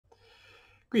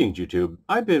Greetings, YouTube.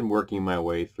 I've been working my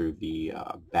way through the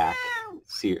back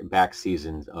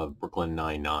seasons of Brooklyn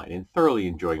Nine-Nine and thoroughly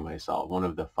enjoying myself. One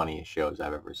of the funniest shows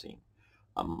I've ever seen.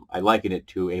 I liken it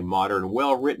to a modern,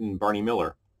 well-written Barney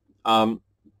Miller. Um,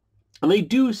 and they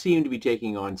do seem to be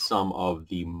taking on some of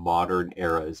the modern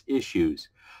era's issues.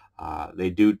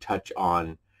 They do touch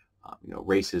on,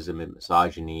 racism and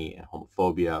misogyny and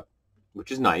homophobia,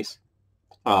 which is nice.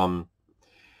 Um,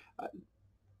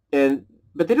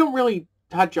 but they don't really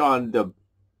touch on the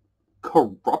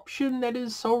corruption that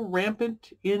is so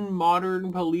rampant in modern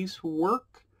police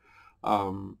work.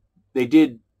 They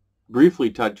did briefly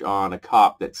touch on a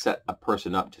cop that set a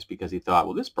person up just because he thought,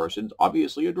 well, this person's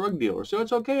obviously a drug dealer, so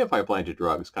it's okay if I planted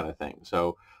drugs, kind of thing.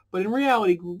 But in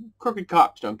reality, crooked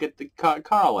cops don't get the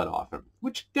car let off him,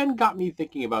 which then got me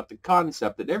thinking about the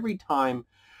concept that every time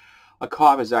a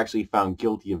cop is actually found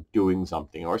guilty of doing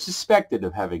something or suspected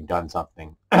of having done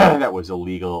something that was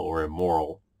illegal or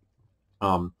immoral,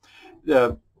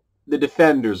 the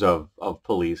defenders of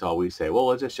police always say,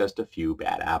 well, it's just a few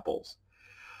bad apples.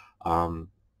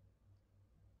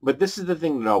 But this is the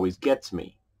thing that always gets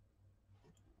me.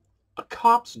 A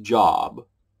cop's job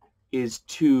is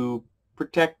to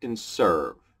protect and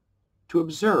serve, to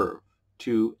observe,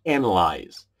 to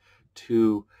analyze,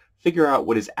 to figure out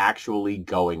what is actually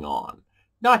going on,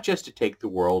 not just to take the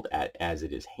world as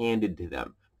it is handed to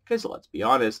them. Because let's be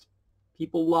honest,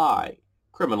 people lie.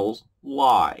 Criminals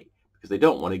lie because they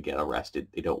don't want to get arrested.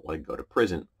 They don't want to go to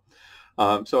prison.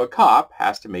 So a cop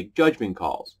has to make judgment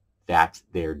calls. That's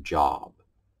their job.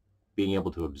 Being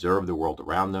able to observe the world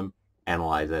around them,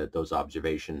 analyze those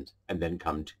observations, and then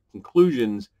come to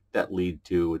conclusions that lead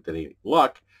to, with any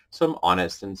luck, some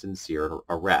honest and sincere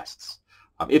arrests.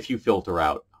 If you filter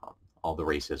out all the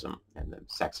racism and the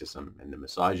sexism and the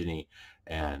misogyny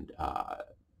and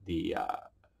the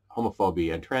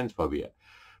homophobia and transphobia,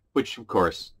 which, of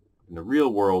course, in the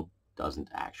real world doesn't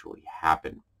actually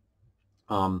happen.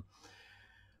 But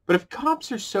if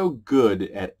cops are so good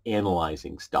at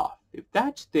analyzing stuff, if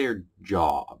that's their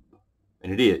job,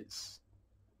 and it is,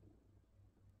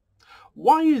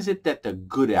 why is it that the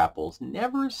good apples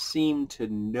never seem to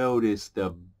notice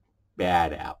the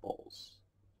bad apples?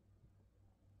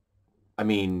 I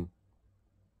mean,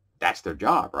 that's their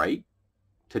job, right?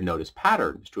 To notice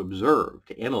patterns, to observe,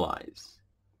 to analyze,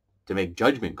 to make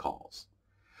judgment calls.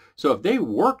 So if they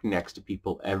work next to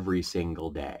people every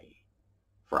single day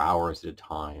for hours at a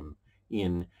time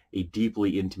in a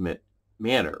deeply intimate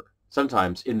manner,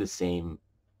 sometimes in the same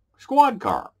squad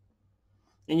car,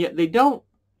 and yet they don't,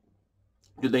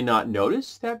 do they not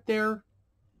notice that their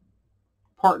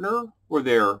partner or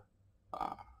their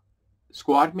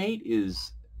squad mate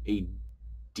is a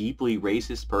deeply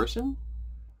racist person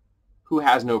who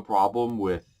has no problem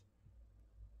with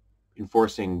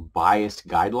enforcing biased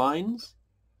guidelines,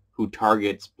 who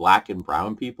targets black and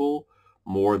brown people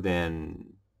more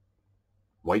than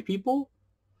white people,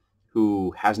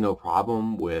 who has no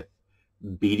problem with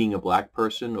beating a black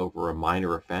person over a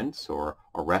minor offense or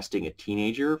arresting a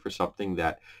teenager for something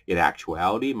that in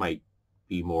actuality might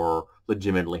be more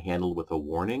legitimately handled with a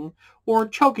warning, or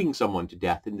choking someone to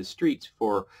death in the streets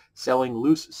for selling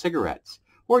loose cigarettes,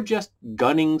 or just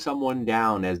gunning someone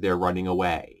down as they're running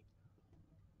away.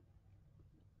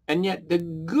 And yet the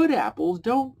good apples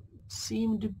don't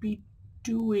seem to be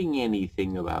doing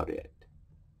anything about it.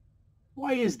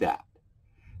 Why is that?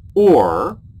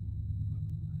 Or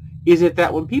is it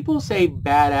that when people say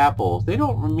bad apples, they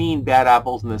don't mean bad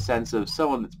apples in the sense of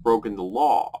someone that's broken the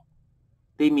law.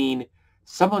 They mean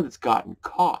someone that's gotten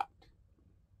caught.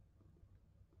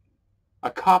 A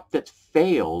cop that's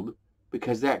failed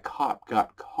because that cop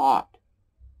got caught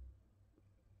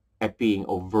at being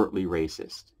overtly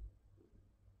racist.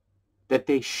 That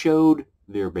they showed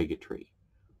their bigotry.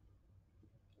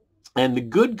 And the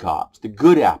good cops, the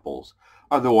good apples,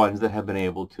 are the ones that have been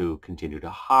able to continue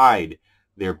to hide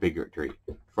their bigotry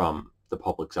from the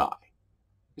public's eye.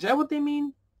 Is that what they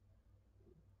mean?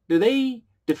 Do they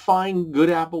define good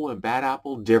apple and bad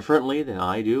apple differently than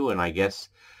I do, and I guess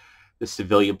the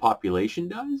civilian population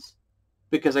does?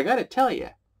 Because I got to tell you,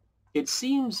 it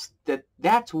seems that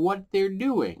that's what they're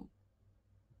doing.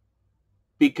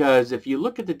 Because if you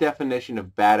look at the definition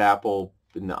of bad apple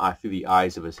through the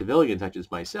eyes of a civilian such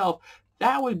as myself,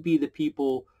 that would be the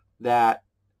people that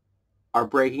are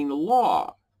breaking the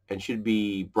law and should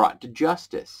be brought to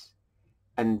justice.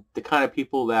 And the kind of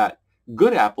people that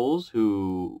good apples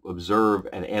who observe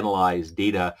and analyze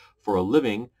data for a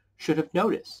living should have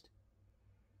noticed.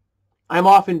 I'm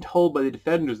often told by the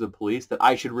defenders of the police that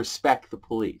I should respect the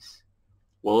police.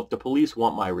 Well, if the police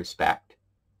want my respect,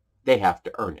 they have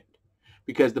to earn it.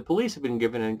 Because the police have been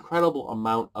given an incredible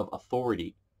amount of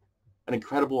authority an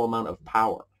incredible amount of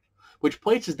power, which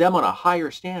places them on a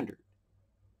higher standard,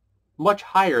 much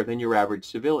higher than your average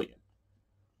civilian.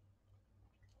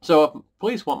 So if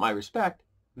police want my respect,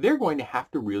 they're going to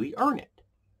have to really earn it.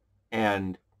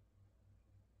 And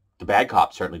the bad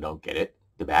cops certainly don't get it,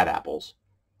 the bad apples.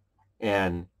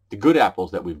 And the good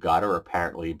apples that we've got are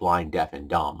apparently blind, deaf, and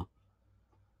dumb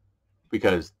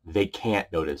because they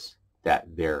can't notice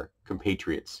that their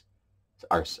compatriots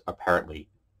are apparently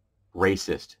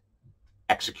racist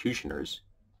executioners.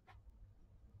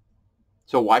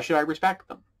 So why should I respect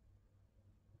them?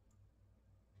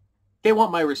 They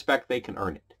want my respect, they can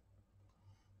earn it.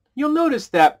 You'll notice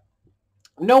that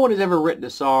no one has ever written a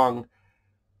song,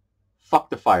 "Fuck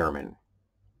the Firemen,"